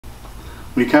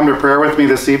Will you come to prayer with me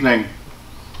this evening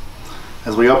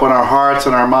as we open our hearts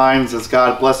and our minds as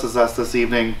God blesses us this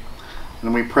evening?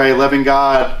 And we pray, loving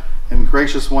God and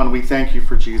gracious one, we thank you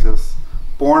for Jesus,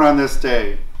 born on this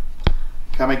day.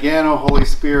 Come again, O Holy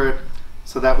Spirit,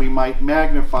 so that we might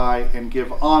magnify and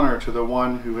give honor to the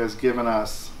one who has given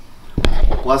us.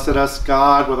 Blessed us,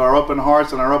 God, with our open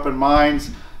hearts and our open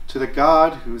minds, to the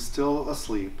God who is still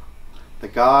asleep, the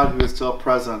God who is still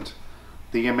present,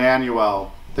 the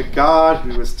Emmanuel, the God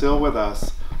who is still with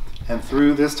us, and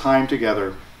through this time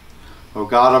together. O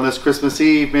God, on this Christmas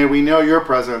Eve, may we know your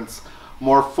presence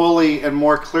more fully and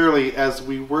more clearly as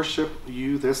we worship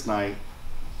you this night.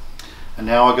 And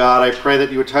now, O God, I pray that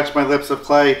you would touch my lips of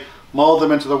clay, mold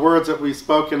them into the words that we've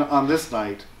spoken on this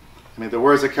night. And may the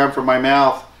words that come from my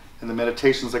mouth and the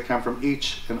meditations that come from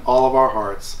each and all of our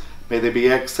hearts, may they be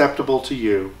acceptable to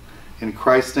you. In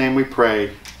Christ's name we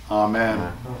pray.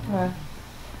 Amen. Amen.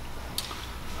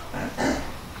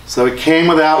 So it came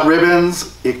without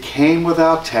ribbons, it came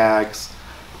without tags,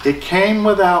 it came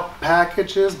without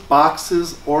packages,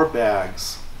 boxes, or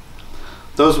bags.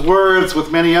 Those words, with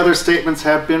many other statements,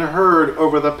 have been heard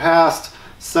over the past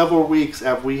several weeks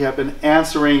as we have been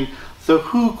answering the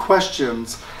who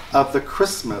questions of the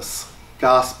Christmas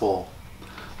gospel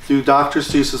through Dr.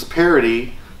 Seuss's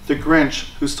parody, The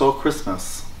Grinch Who Stole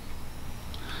Christmas.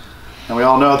 And we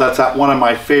all know that's one of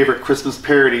my favorite Christmas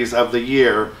parodies of the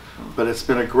year, but it's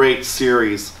been a great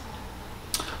series.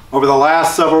 Over the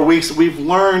last several weeks, we've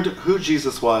learned who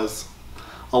Jesus was,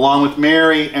 along with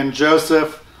Mary and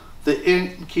Joseph, the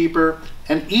innkeeper,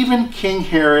 and even King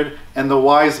Herod and the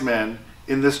wise men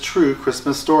in this true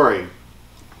Christmas story.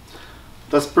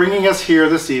 Thus bringing us here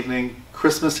this evening,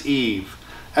 Christmas Eve,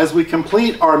 as we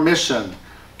complete our mission,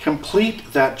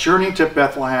 complete that journey to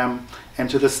Bethlehem and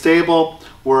to the stable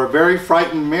where a very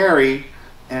frightened Mary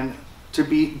and to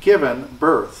be given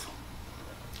birth.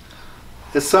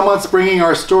 As someone's bringing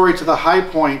our story to the high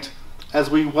point as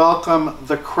we welcome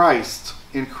the Christ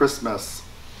in Christmas.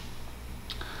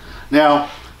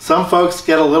 Now, some folks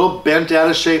get a little bent out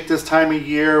of shape this time of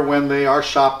year when they are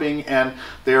shopping and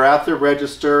they're at the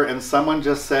register and someone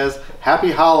just says,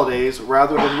 "Happy Holidays,"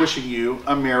 rather than wishing you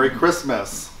a Merry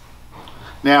Christmas.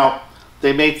 Now,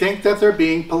 they may think that they're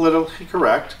being politically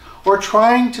correct or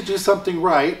trying to do something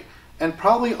right, and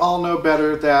probably all know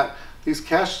better that these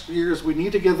cashiers, we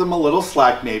need to give them a little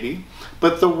slack maybe,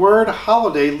 but the word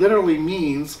holiday literally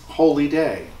means holy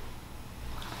day.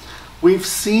 We've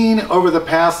seen over the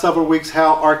past several weeks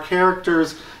how our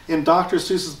characters in Dr.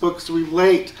 Seuss's books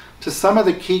relate to some of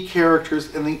the key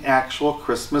characters in the actual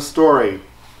Christmas story.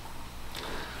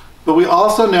 But we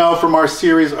also know from our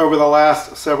series over the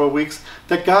last several weeks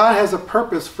that God has a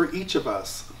purpose for each of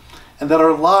us, and that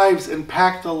our lives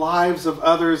impact the lives of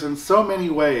others in so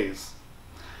many ways,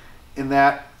 in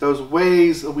that those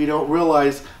ways that we don't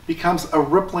realize becomes a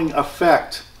rippling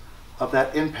effect of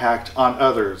that impact on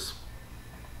others.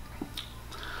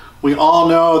 We all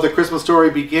know the Christmas story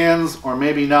begins, or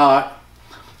maybe not,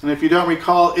 and if you don't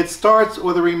recall, it starts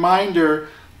with a reminder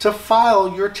to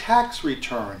file your tax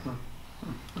return.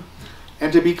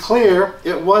 And to be clear,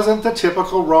 it wasn't the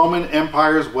typical Roman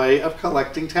Empire's way of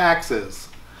collecting taxes.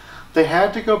 They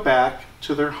had to go back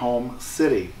to their home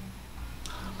city.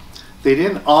 They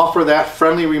didn't offer that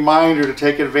friendly reminder to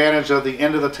take advantage of the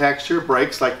end of the tax year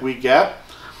breaks like we get.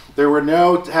 There were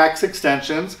no tax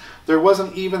extensions. There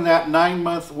wasn't even that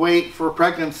 9-month wait for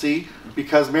pregnancy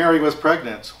because Mary was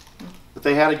pregnant. But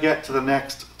they had to get to the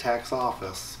next tax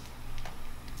office.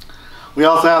 We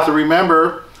also have to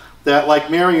remember that, like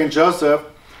Mary and Joseph,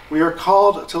 we are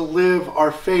called to live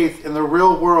our faith in the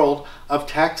real world of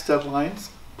tax deadlines,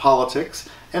 politics,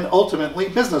 and ultimately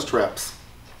business trips.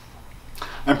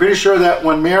 I'm pretty sure that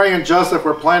when Mary and Joseph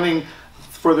were planning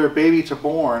for their baby to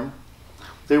born,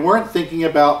 they weren't thinking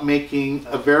about making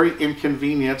a very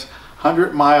inconvenient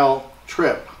 100-mile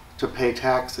trip to pay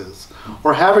taxes,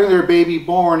 or having their baby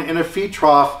born in a feed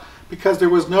trough because there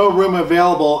was no room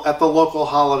available at the local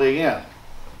Holiday Inn.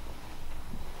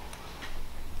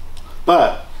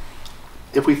 But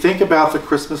if we think about the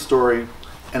Christmas story,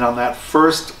 and on that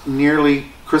first nearly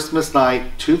Christmas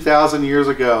night 2,000 years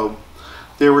ago,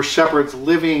 there were shepherds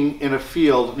living in a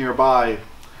field nearby,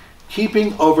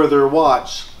 keeping over their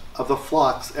watch of the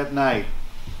flocks at night.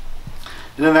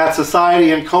 And in that society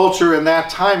and culture, in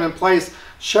that time and place,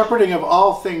 shepherding of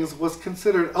all things was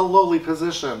considered a lowly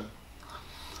position.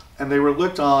 And they were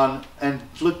looked on and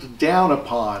looked down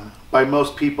upon by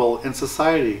most people in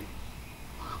society.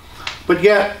 But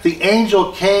yet, the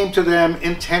angel came to them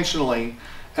intentionally,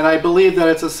 and I believe that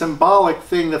it's a symbolic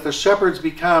thing that the shepherds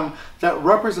become that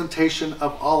representation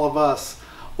of all of us,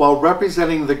 while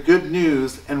representing the good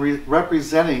news and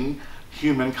representing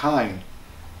humankind.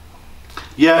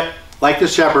 Yet, like the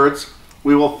shepherds,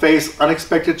 we will face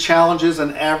unexpected challenges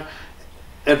and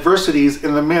adversities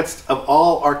in the midst of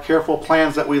all our careful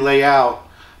plans that we lay out.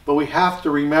 But we have to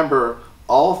remember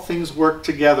all things work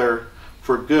together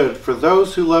for good for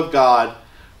those who love God,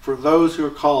 for those who are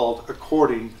called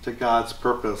according to God's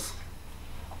purpose.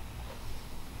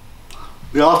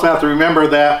 We also have to remember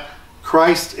that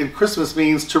Christ in Christmas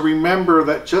means to remember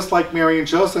that just like Mary and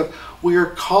Joseph, we are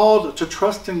called to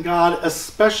trust in God,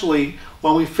 especially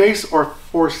when we face or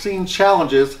foreseen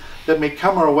challenges that may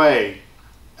come our way,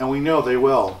 and we know they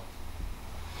will.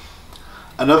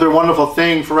 Another wonderful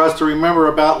thing for us to remember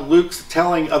about Luke's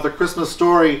telling of the Christmas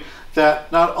story,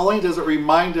 that not only does it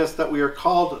remind us that we are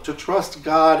called to trust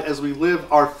God as we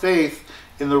live our faith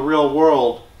in the real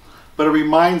world, but it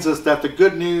reminds us that the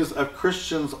good news of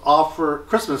Christmas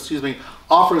offers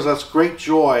us great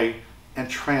joy and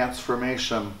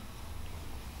transformation.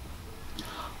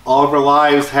 All of our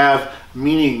lives have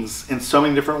meanings in so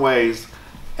many different ways,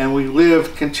 and we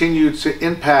continue to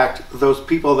impact those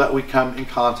people that we come in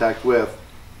contact with.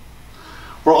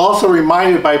 We're also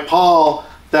reminded by Paul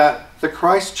that the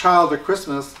Christ child of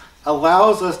Christmas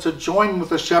allows us to join with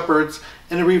the shepherds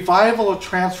in a revival of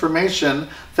transformation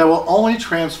that will only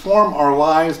transform our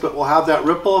lives, but will have that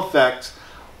ripple effect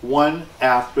one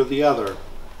after the other.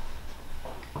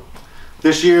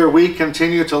 This year, we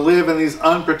continue to live in these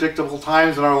unpredictable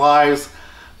times in our lives,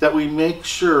 that we make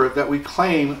sure that we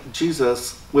claim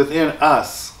Jesus within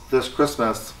us this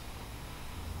Christmas.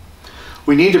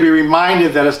 We need to be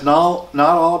reminded that it's not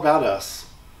all about us.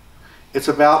 It's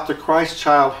about the Christ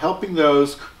child helping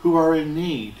those who are in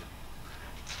need,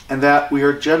 and that we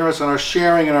are generous in our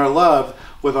sharing and our love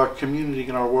with our community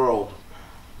and our world.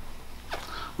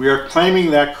 We are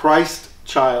claiming that Christ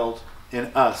child in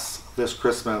us this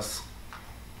Christmas.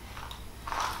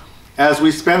 As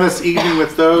we spend this evening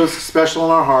with those special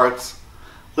in our hearts,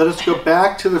 let us go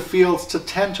back to the fields to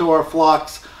tend to our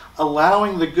flocks,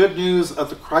 allowing the good news of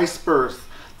the Christ's birth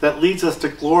that leads us to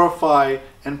glorify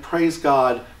and praise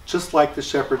God just like the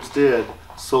shepherds did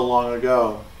so long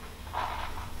ago.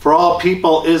 For all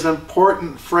people is an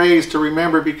important phrase to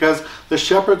remember, because the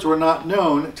shepherds were not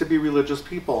known to be religious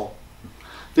people.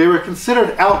 They were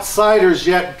considered outsiders,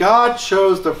 yet God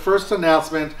chose the first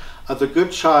announcement of the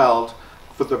good child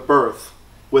for the birth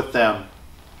with them.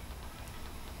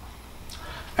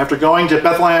 After going to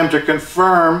Bethlehem to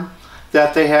confirm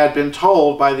that they had been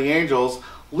told by the angels,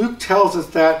 Luke tells us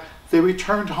that they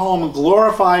returned home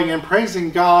glorifying and praising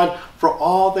God for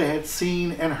all they had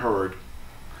seen and heard.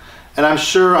 And I'm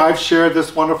sure I've shared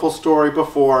this wonderful story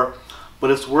before, but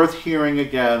it's worth hearing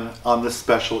again on this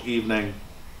special evening.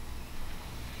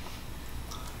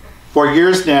 For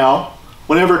years now,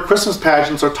 whenever Christmas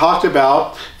pageants are talked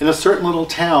about in a certain little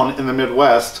town in the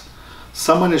Midwest,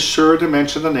 someone is sure to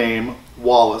mention the name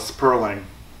Wallace Perling.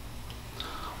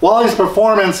 Wally's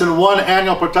performance in one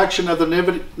annual production of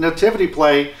the Nativity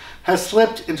play has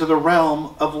slipped into the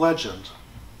realm of legend.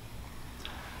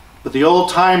 But the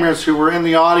old-timers who were in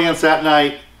the audience that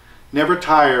night never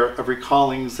tire of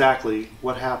recalling exactly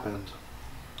what happened.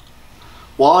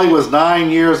 Wally was 9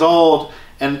 years old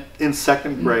and in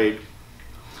second grade.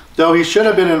 Though he should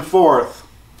have been in fourth,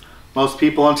 most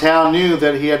people in town knew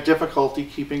that he had difficulty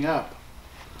keeping up.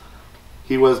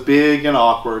 He was big and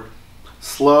awkward,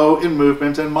 slow in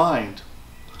movement and mind.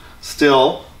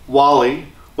 Still, Wally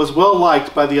was well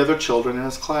liked by the other children in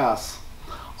his class,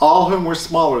 all whom were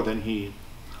smaller than he.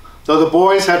 Though the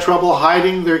boys had trouble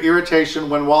hiding their irritation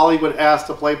when Wally would ask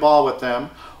to play ball with them,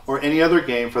 or any other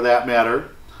game for that matter,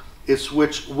 it's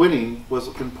which winning was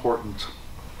important.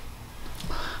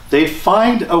 They'd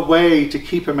find a way to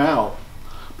keep him out,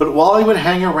 but Wally would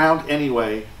hang around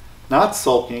anyway, not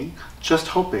sulking, just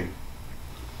hoping.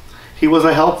 He was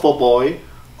a helpful boy,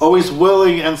 always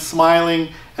willing and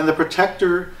smiling, and the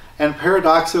protector and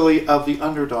paradoxically of the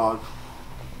underdog.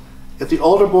 If the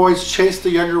older boys chased the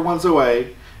younger ones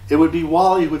away, it would be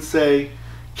Wally who would say,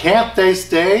 "Can't they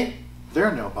stay?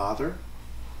 They're no bother."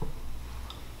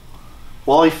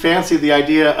 Wally fancied the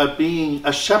idea of being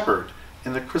a shepherd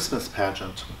in the Christmas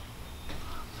pageant.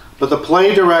 But the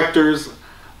play directors,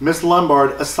 Miss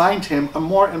Lombard, assigned him a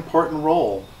more important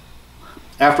role.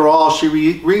 After all, she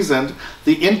reasoned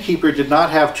the innkeeper did not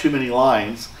have too many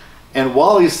lines, and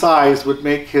Wally's size would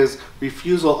make his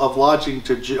refusal of lodging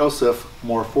to Joseph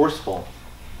more forceful.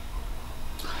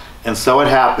 And so it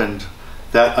happened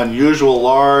that unusual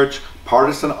large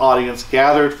partisan audience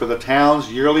gathered for the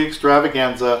town's yearly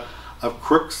extravaganza of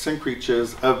crooks and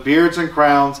creeches, of beards and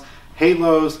crowns,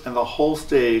 halos, and the whole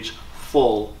stage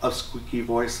full of squeaky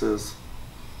voices.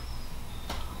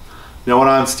 No one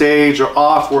on stage or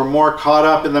off were more caught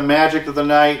up in the magic of the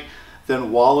night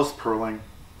than Wallace Perling.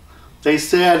 They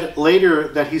said later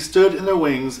that he stood in the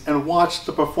wings and watched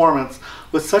the performance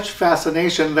with such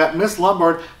fascination that Miss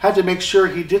Lombard had to make sure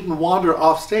he didn't wander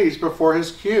off stage before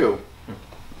his cue.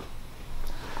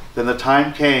 Then the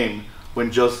time came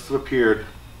when Joseph appeared,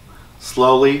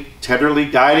 slowly, tenderly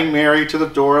guiding Mary to the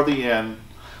door of the inn.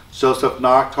 Joseph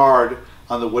knocked hard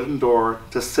on the wooden door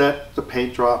to set the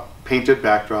painted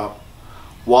backdrop.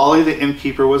 Wally, the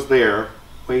innkeeper, was there,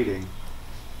 waiting.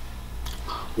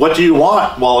 "What do you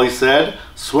want?" Wally said,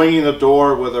 swinging the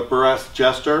door with a burlesque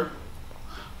gesture.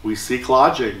 "We seek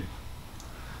lodging."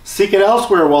 "Seek it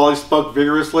elsewhere," Wally spoke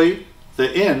vigorously.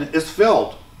 "The inn is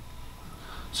filled."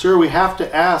 "Sir, we have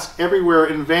to ask everywhere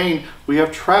in vain. We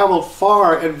have traveled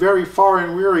far and very far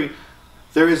and weary.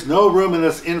 There is no room in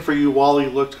this inn for you." Wally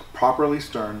looked properly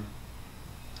stern.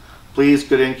 "Please,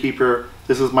 good innkeeper,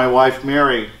 this is my wife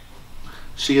Mary.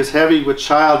 She is heavy with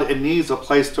child and needs a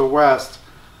place to rest.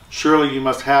 Surely you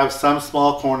must have some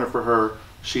small corner for her.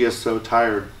 She is so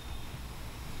tired."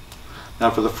 Now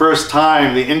for the first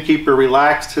time, the innkeeper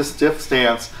relaxed his stiff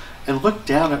stance and looked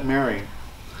down at Mary.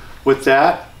 With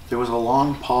that, there was a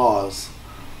long pause,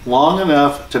 long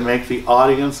enough to make the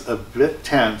audience a bit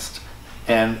tensed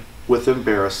and with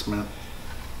embarrassment.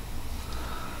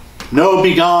 "No,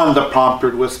 begone," the prompter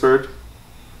whispered.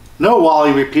 "No,"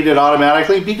 Wally repeated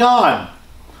automatically, "begone."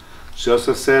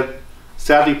 Joseph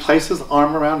sadly placed his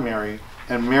arm around Mary,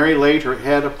 and Mary laid her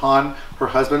head upon her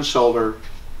husband's shoulder,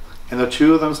 and the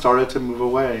two of them started to move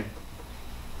away.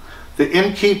 The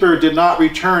innkeeper did not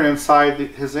return inside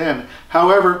his inn.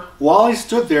 However, Wally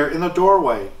stood there in the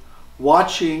doorway,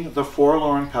 watching the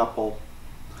forlorn couple.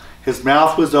 His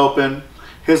mouth was open,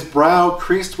 his brow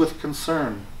creased with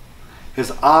concern,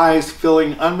 his eyes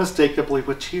filling unmistakably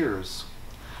with tears.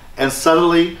 And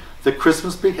suddenly, the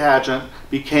Christmas pageant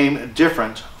became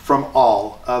different from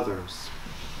all others.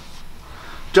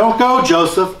 "Don't go,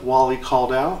 Joseph," Wally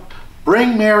called out.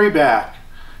 "Bring Mary back."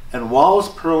 And Wallace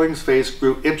Perling's face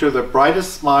grew into the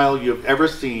brightest smile you have ever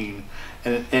seen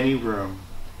in any room.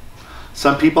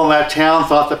 Some people in that town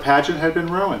thought the pageant had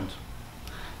been ruined.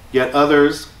 Yet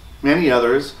others, many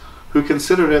others, who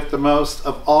considered it the most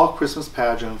of all Christmas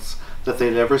pageants that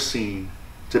they'd ever seen,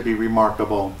 to be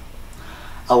remarkable.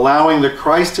 Allowing the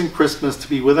Christ in Christmas to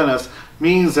be within us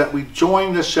means that we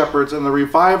join the shepherds in the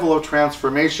revival of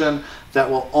transformation that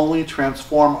will only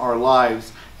transform our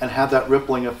lives and have that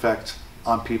rippling effect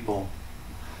on people.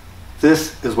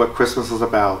 This is what Christmas is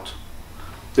about.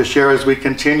 This year, as we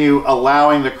continue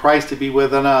allowing the Christ to be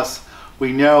within us,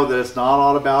 we know that it's not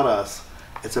all about us.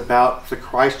 It's about the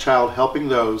Christ child helping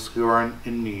those who are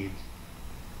in need.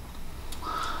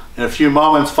 In a few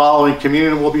moments following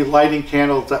communion, we'll be lighting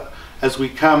candles as we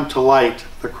come to light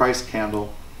the Christ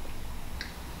candle.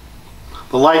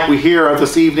 The light we hear of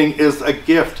this evening is a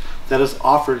gift that is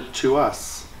offered to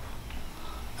us.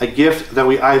 A gift that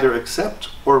we either accept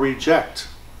or reject.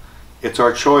 It's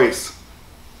our choice.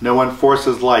 No one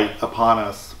forces light upon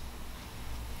us.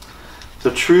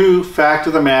 The true fact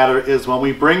of the matter is when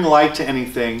we bring light to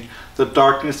anything, the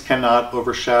darkness cannot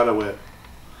overshadow it.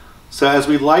 So as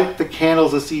we light the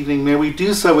candles this evening, may we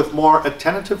do so with more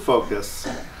attentive focus,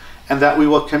 and that we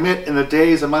will commit in the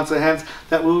days and months ahead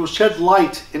that we will shed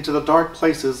light into the dark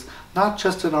places, not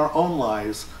just in our own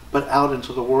lives, but out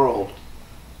into the world.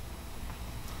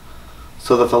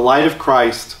 So that the light of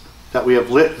Christ that we have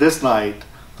lit this night,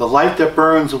 the light that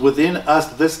burns within us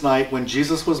this night when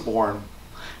Jesus was born,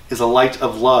 is a light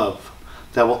of love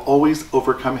that will always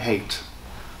overcome hate.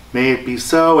 May it be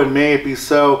so, and may it be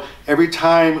so every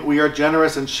time we are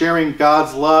generous in sharing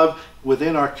God's love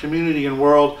within our community and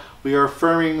world. We are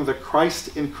affirming the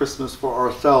Christ in Christmas for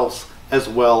ourselves as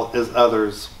well as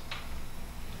others.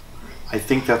 I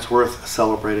think that's worth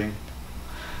celebrating.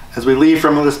 As we leave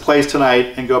from this place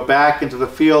tonight and go back into the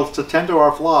fields to tend to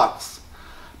our flocks,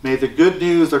 may the good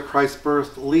news of Christ's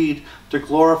birth lead to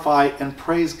glorify and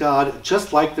praise God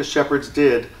just like the shepherds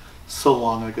did so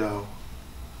long ago.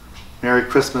 Merry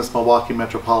Christmas, Milwaukee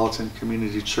Metropolitan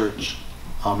Community Church.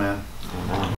 Amen. Amen.